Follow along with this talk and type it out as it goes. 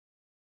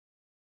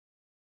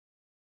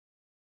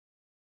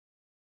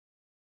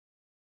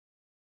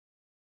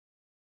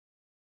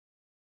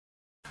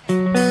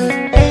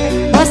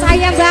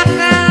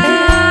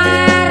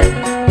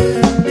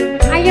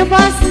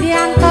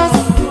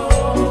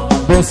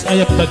Bos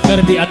ayam bakar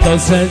di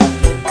atasan.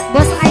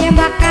 Bos ayam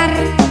bakar.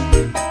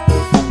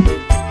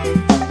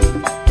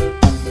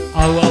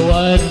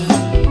 Awawan.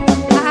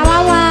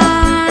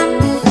 Awawan.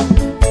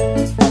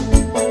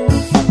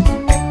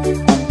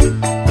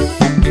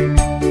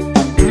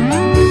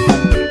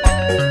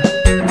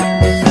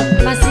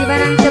 Masih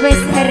barang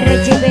cobes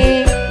RJB.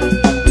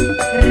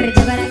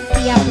 RJB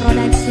Tia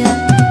Production.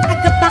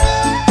 Agepak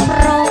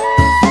Pro.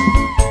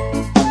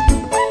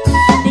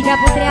 Tiga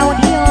Putri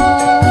Audio.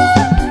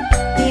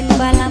 Tim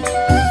balap.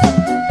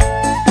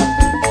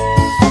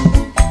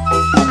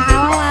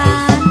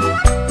 Awawan.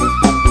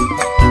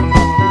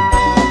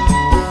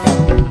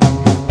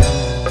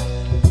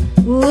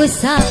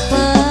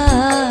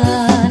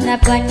 Usapen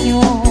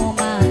banyu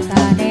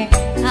matane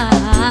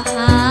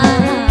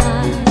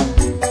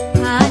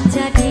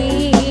aja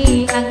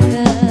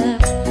dianggep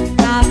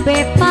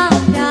kabeh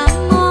pada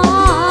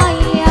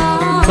moyo.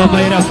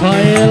 Mamai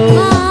Rafael.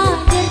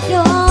 Hadir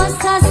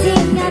dosa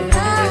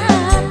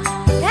singatan.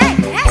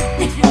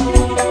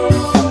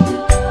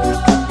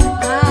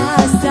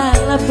 Asal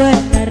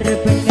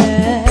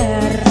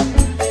bener-bener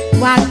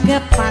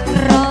wagepak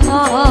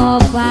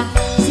robah.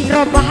 Si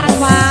robahan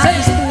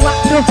wis tuwak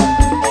duh.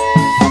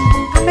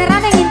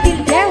 Kamerane ngintil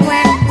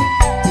dewek.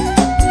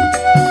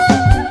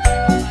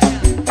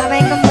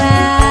 Mamai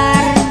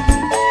kembar.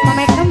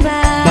 Mamai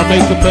kembar. Mamai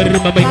kembar,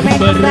 mamai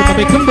kembar,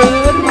 mamai kembar.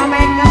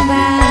 Mamai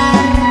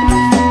kembar.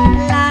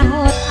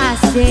 Laut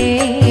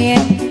asin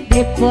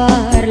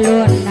diperlu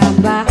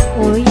nambah.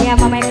 Oh iya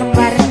mamai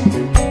kembar.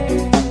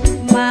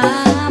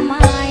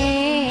 Mamai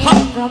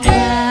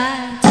kembar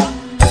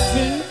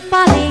sing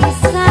paling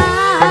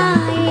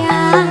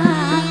sayang.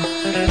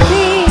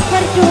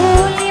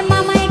 Diperduli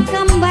mamai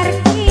kembar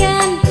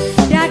kian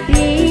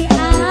dadi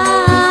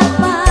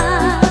apa?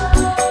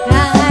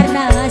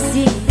 Karena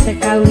sing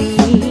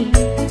terkawin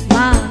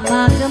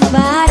mama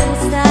kembar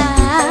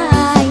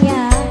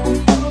sayang.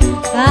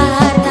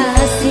 Karena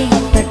sing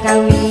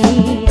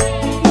terkawin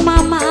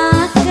mama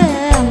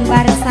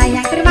kembar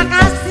sayang. Terima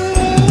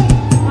kasih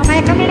mamai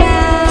kembar.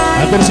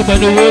 Hatur sembah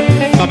nuwun,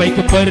 mamai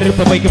kembar,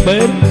 mamai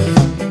kembar.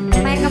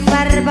 Mamai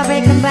kembar, babai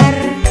kembar.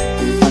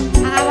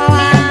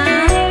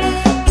 Awawan.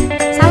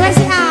 Sawer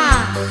si A.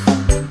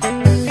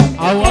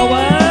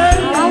 Awawan.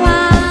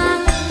 Awawan.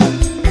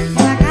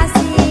 Terima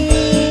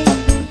kasih.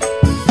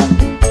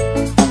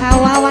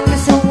 Awawan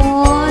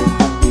kesuwun.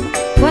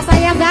 Bos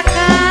ayam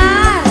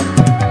bakar.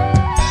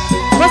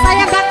 Bos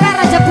ayam bakar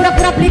aja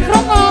pura-pura beli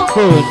krungu.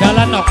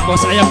 Dalanok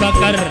bos ayam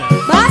bakar.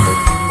 Bos.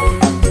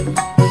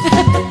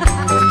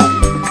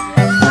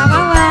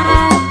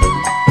 Awawan.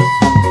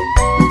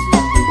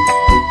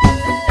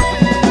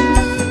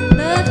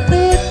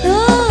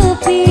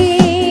 Tertutupi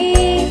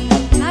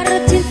karo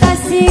cinta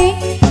sing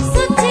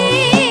suci,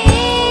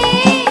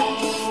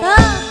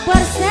 tak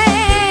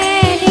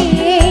berseni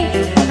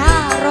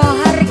karo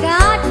harga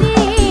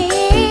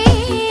diri.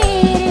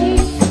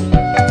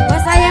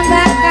 Bos ayam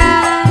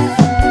bakar.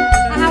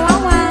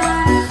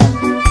 Awawan.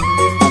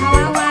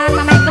 Awawan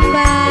mamai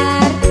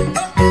kembar.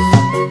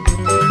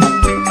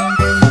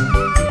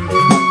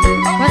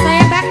 Bos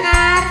ayam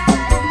bakar.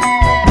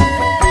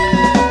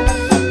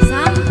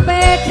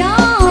 Sampai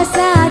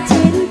dosa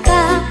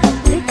cinta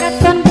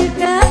ikatan di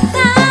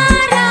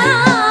ketara.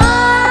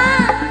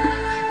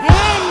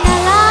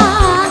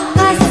 Enalah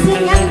kasih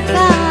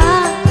nyangka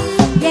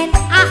yen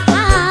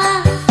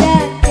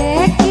Dake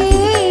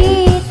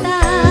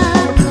Kita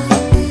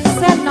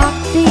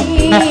senokti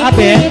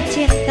Abe.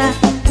 cinta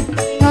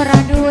ora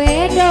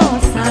duwe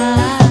dosa.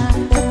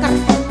 Tukar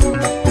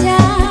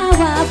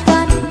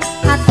jawaban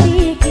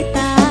hati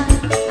kita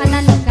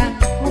anan kang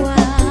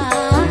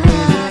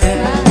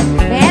kuasa.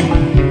 Ben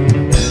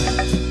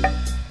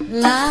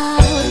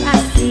laut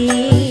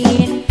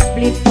asin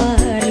beli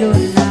perlu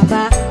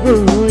nambah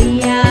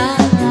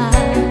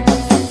uyang.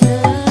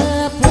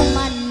 Sepu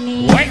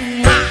manis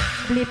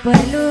beli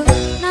perlu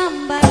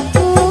nambah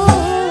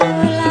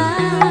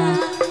tulang.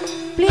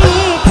 Beli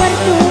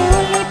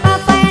peduli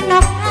papa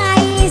enok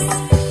ais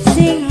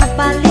sing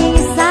paling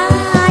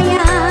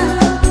sayang.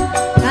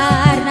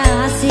 Karena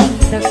sing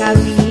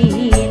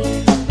terkawin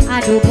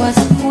aduh bos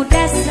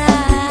muda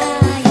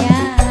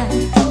sayang.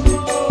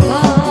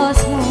 Bos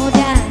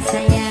muda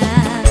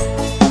sayang.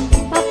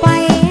 Papa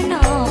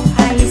enok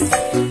ais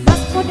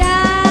bos muda.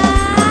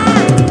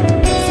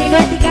 Sing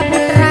dua tiga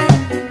putra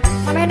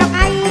papa enok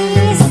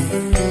ais.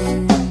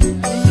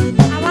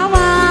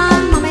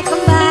 Awawan mamai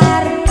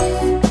kembar.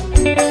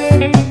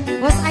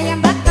 Bos ayam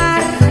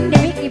bakar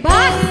Dake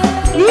bos.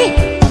 Ih,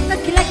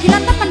 gila-gila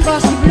temen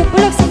bos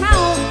dibeluk-beluk sih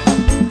mau.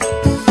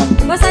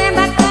 Bos ayam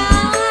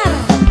bakar.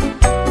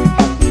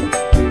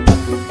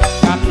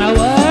 Kang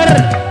Nawar.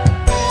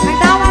 Kang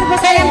tawar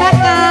bos ayam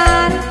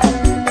bakar.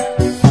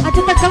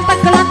 Aduh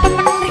tegel-tegelan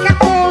temen mereka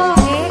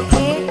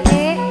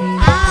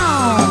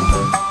Aw.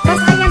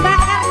 Bos ayam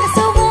bakar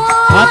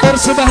kesuwun. Hatur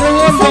sembah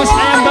nuwun bos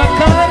ayam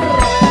bakar.